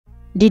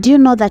Did you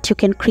know that you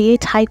can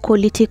create high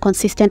quality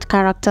consistent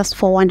characters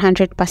for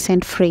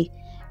 100% free?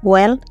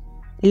 Well,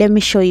 let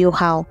me show you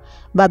how.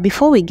 But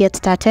before we get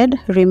started,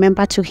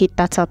 remember to hit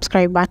that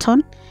subscribe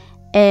button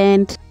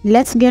and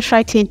let's get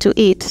right into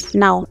it.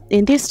 Now,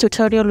 in this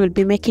tutorial, we'll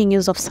be making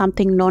use of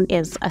something known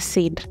as a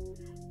seed.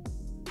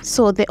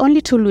 So the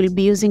only tool we'll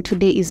be using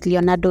today is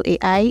Leonardo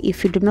AI.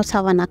 If you do not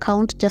have an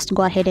account, just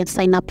go ahead and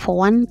sign up for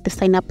one. The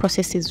sign up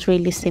process is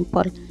really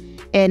simple.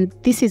 And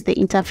this is the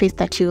interface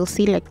that you will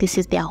see, like this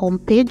is their home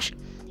page.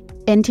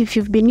 And if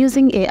you've been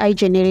using AI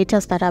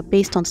generators that are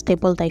based on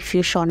stable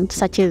diffusion,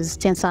 such as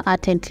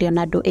TensorRT and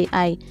Leonardo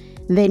AI,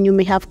 then you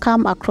may have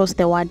come across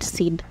the word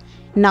seed.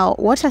 Now,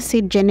 what a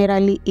seed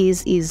generally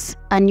is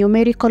a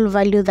numerical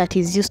value that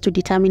is used to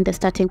determine the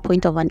starting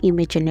point of an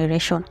image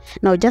generation.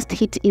 Now, just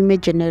hit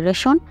image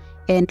generation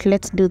and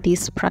let's do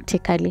this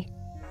practically.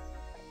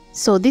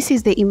 So this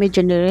is the image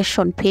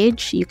generation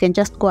page. You can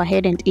just go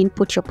ahead and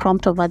input your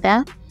prompt over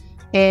there.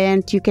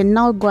 And you can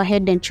now go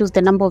ahead and choose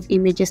the number of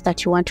images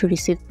that you want to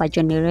receive by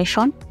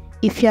generation.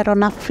 If you're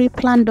on a free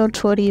plan,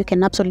 don't worry, you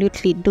can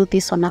absolutely do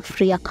this on a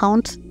free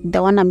account.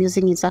 The one I'm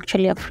using is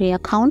actually a free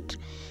account.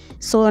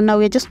 So now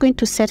we're just going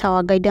to set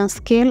our guidance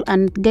scale,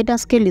 and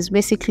guidance scale is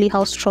basically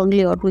how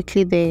strongly or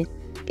weakly the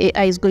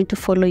AI is going to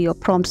follow your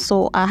prompt.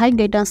 So a high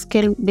guidance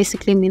scale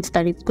basically means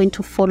that it's going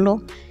to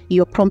follow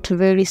your prompt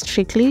very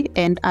strictly,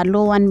 and a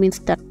low one means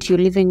that you're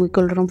leaving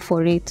wiggle room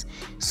for it.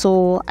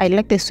 So I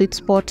like the sweet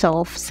spot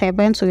of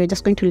 7, so we're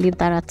just going to leave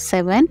that at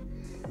 7.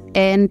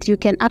 And you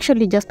can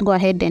actually just go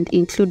ahead and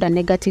include a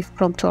negative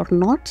prompt or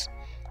not.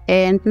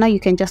 And now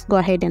you can just go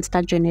ahead and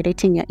start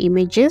generating your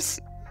images.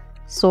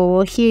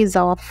 So here is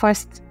our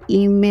first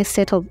image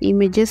set of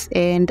images,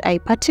 and I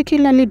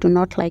particularly do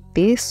not like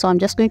this, so I'm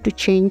just going to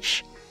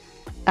change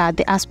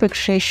the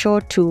aspect ratio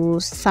to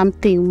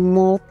something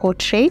more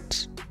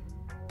portrait.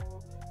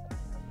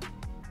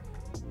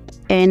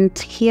 And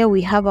here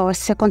we have our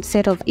second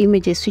set of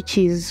images, which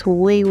is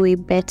way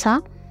better.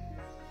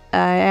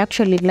 I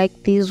actually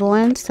like these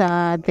ones.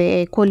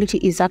 The quality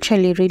is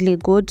actually really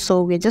good,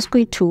 so we're just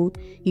going to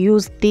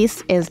use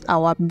this as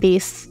our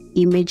base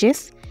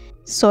images.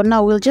 So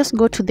now we'll just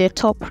go to the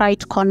top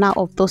right corner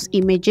of those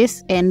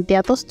images, and there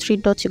are those 3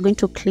 dots. You're going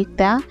to click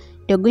there.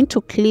 You're going to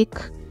click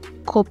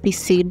copy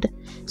seed.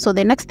 So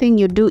the next thing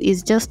you do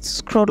is just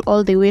scroll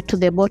all the way to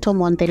the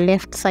bottom on the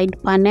left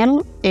side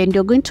panel, and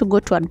you're going to go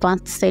to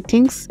advanced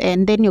settings,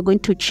 and then you're going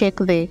to check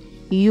the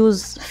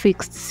use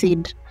fixed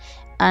seed.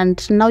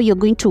 And now you're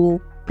going to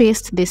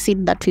paste the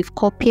seed that we've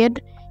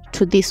copied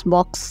to this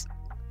box,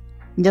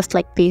 just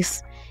like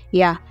this.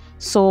 Yeah,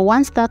 so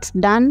once that's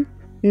done,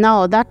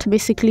 now that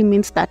basically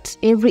means that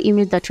every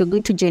image that you're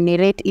going to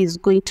generate is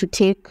going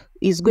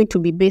to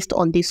be based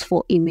on these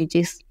 4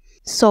 images.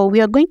 So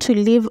we are going to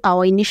leave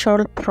our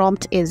initial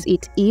prompt as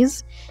it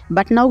is,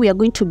 but now we are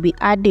going to be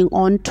adding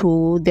on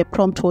to the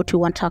prompt what we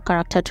want our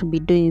character to be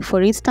doing.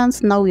 For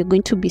instance, now we're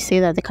going to be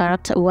saying that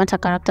we want a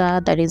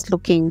character that is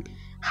looking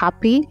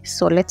happy.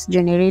 So let's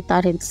generate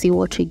that and see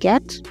what we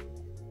get.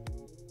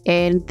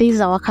 And this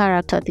is our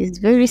character. This is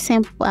very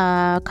simple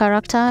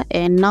character,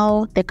 and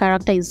now the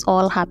character is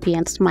all happy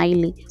and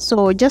smiley.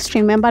 So just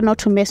remember not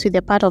to mess with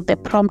the part of the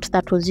prompt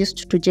that was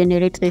used to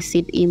generate the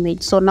seed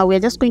image. So now we're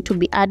just going to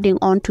be adding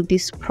on to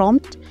this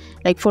prompt.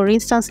 Like for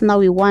instance, now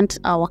we want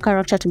our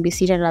character to be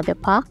seated at the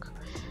park,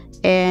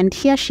 and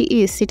here she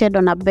is seated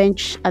on a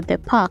bench at the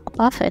park.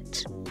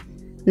 Perfect.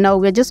 Now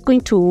we're just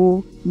going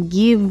to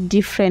give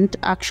different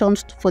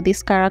actions for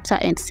this character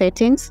and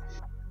settings.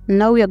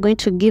 Now we are going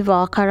to give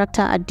our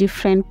character a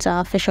different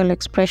facial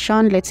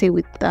expression, let's say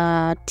with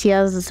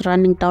tears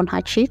running down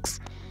her cheeks.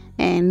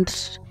 And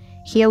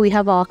here we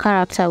have our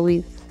character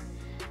with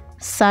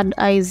sad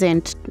eyes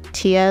and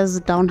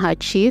tears down her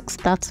cheeks.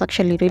 That's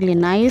actually really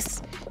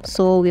nice.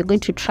 So we're going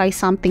to try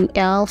something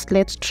else.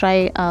 Let's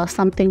try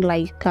something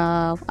like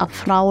a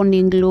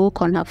frowning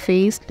look on her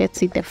face. Let's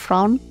see the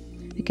frown.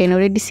 You can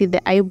already see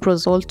the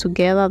eyebrows all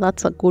together.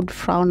 That's a good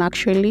frown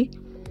actually.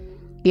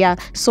 Yeah,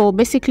 so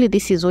basically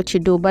this is what you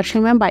do. But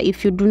remember,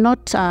 if you do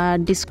not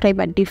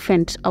describe a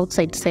different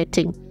outside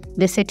setting,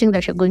 the setting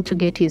that you're going to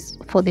get is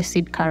for the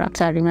seed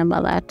character.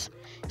 Remember that.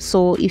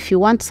 So if you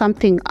want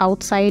something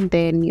outside,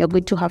 then you're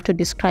going to have to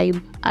describe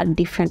a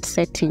different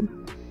setting.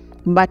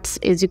 But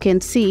as you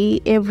can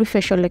see, every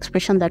facial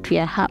expression that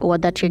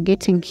you're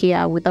getting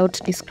here without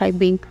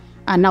describing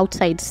an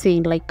outside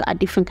scene, like a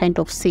different kind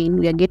of scene,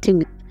 we are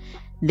getting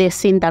the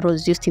scene that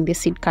was used in the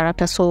seed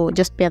character. So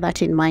just bear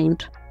that in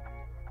mind.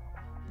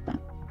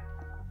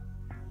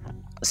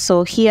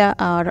 So here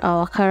are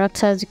our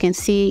characters. You can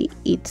see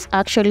it's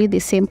actually the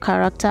same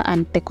character,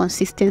 and the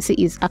consistency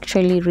is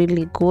actually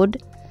really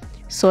good.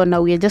 So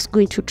now we are just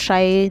going to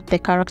try the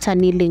character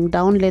kneeling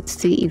down. Let's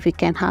see if we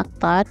can hack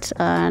that.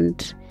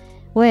 And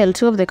well,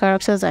 2 of the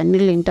characters are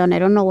kneeling down. I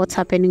don't know what's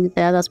happening with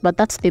the others, but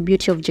that's the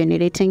beauty of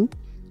generating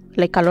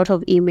like a lot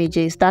of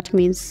images. That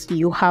means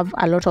you have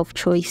a lot of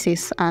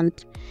choices. And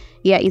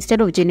yeah,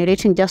 instead of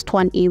generating just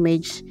 1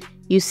 image,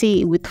 you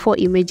see with 4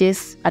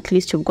 images, at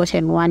least you've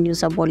gotten 1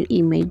 usable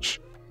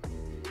image.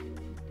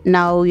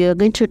 Now we're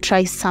going to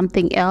try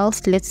something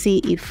else. Let's see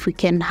if we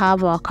can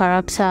have our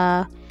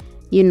character,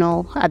 you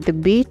know, at the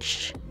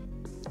beach.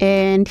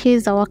 And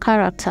here's our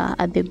character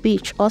at the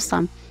beach.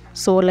 Awesome.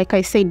 So like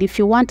I said, if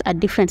you want a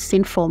different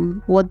scene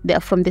from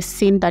the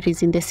scene that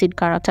is in the seed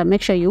character,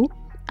 make sure you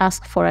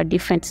ask for a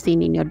different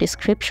scene in your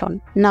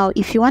description. Now,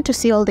 if you want to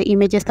see all the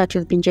images that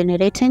you've been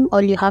generating,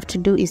 all you have to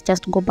do is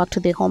just go back to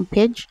the home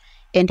page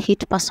and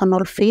hit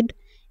personal feed.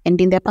 And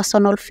in the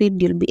personal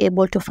feed, you'll be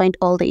able to find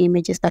all the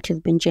images that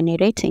you've been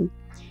generating.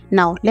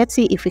 Now, let's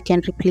see if we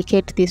can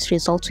replicate these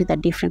results with a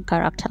different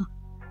character.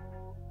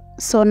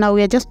 So now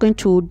we are just going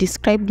to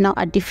describe now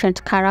a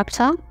different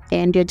character,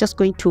 and you're just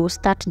going to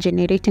start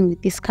generating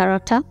with this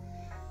character.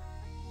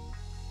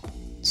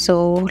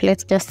 So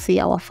let's just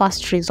see our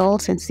first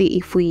results and see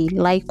if we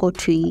like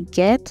what we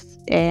get.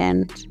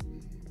 And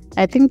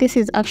I think this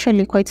is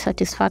actually quite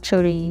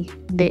satisfactory.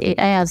 The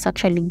AI has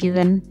actually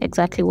given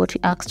exactly what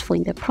we asked for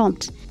in the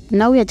prompt.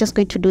 Now we are just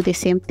going to do the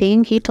same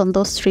thing. Hit on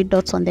those 3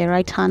 dots on the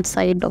right hand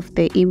side of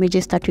the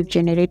images that we've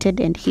generated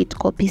and hit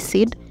copy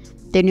seed.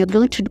 Then you're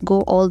going to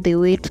go all the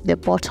way to the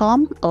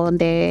bottom on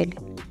the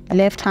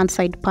left hand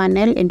side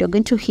panel, and you're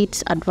going to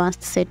hit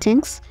advanced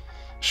settings,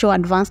 show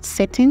advanced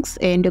settings,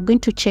 and you're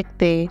going to check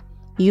the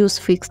use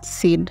fixed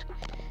seed.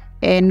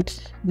 And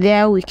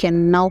there we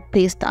can now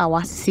paste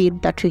our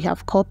seed that we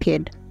have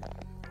copied.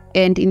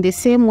 And in the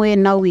same way,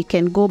 now we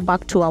can go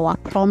back to our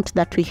prompt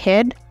that we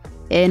had.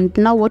 And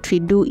now what we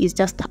do is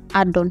just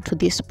add on to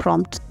this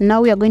prompt. Now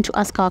we are going to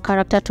ask our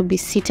character to be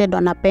seated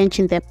on a bench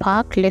in the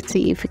park. Let's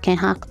see if we can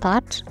hack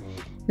that.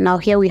 Now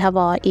here we have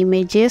our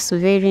images,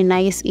 very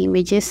nice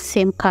images,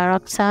 same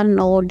character,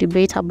 no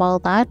debate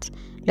about that.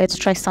 Let's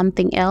try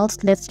something else.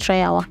 Let's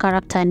try our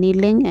character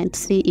kneeling and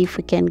see if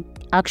we can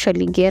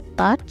actually get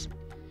that.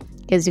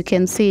 As you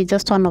can see,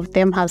 just one of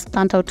them has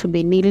turned out to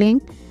be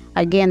kneeling.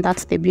 Again,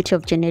 that's the beauty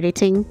of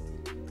generating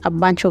a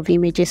bunch of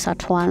images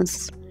at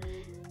once.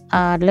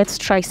 Let's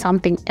try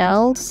something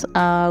else.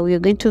 We're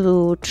going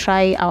to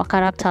try our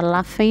character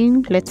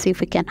laughing. Let's see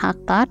if we can hack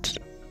that.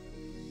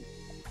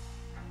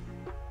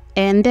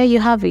 And there you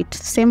have it,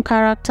 same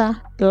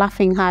character,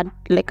 laughing hard.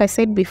 Like I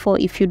said before,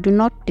 if you do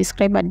not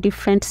describe a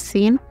different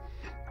scene,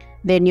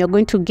 then you're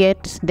going to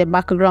get the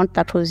background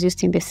that was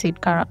used in the seed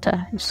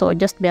character. So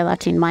just bear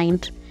that in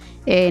mind.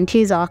 And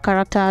here's our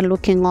character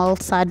looking all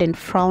sad and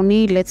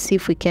frowny. Let's see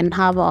if we can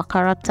have our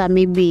character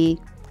maybe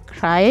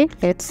cry.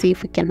 Let's see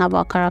if we can have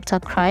our character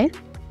cry.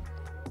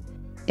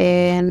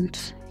 And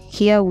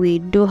here we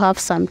do have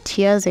some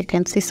tears. You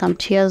can see some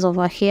tears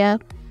over here.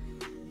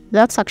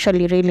 That's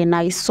actually really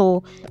nice.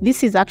 So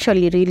this is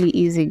actually really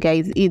easy,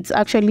 guys. It's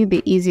actually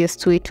the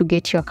easiest way to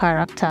get your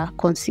character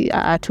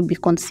to be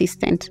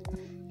consistent.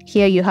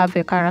 Here you have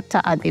a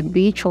character at the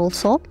beach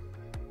also.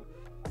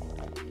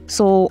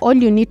 So all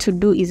you need to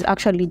do is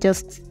actually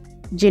just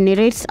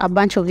generate a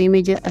bunch of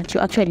images that you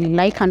actually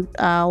like, and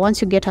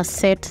once you get a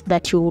set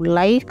that you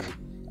like,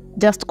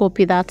 just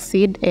copy that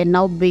seed and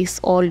now base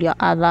all your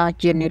other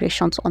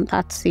generations on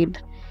that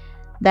seed.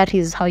 That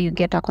is how you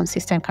get a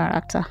consistent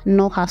character.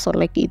 No hassle,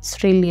 like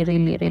it's really,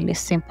 really, really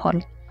simple.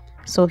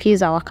 So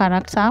here's our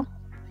character,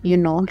 you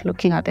know,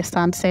 looking at the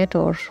sunset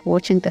or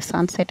watching the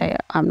sunset.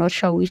 I'm not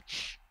sure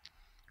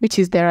which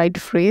is the right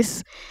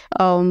phrase.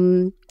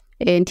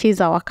 And here's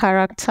our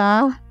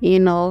character, you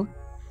know,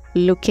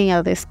 looking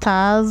at the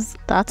stars.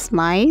 That's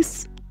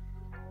nice.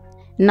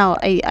 Now,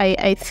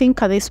 I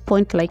think at this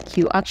point, like,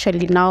 you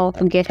actually now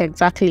get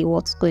exactly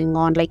what's going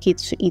on. Like,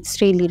 it's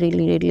really,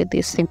 really, really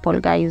this simple,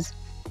 guys.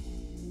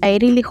 I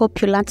really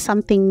hope you learned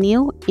something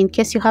new. In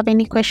case you have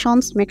any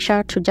questions, make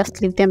sure to just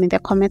leave them in the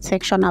comment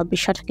section. I'll be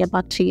sure to get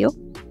back to you.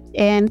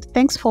 And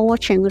thanks for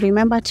watching.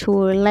 Remember to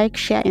like,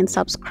 share, and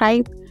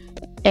subscribe.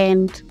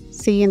 And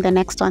see you in the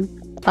next one.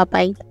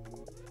 Bye-bye.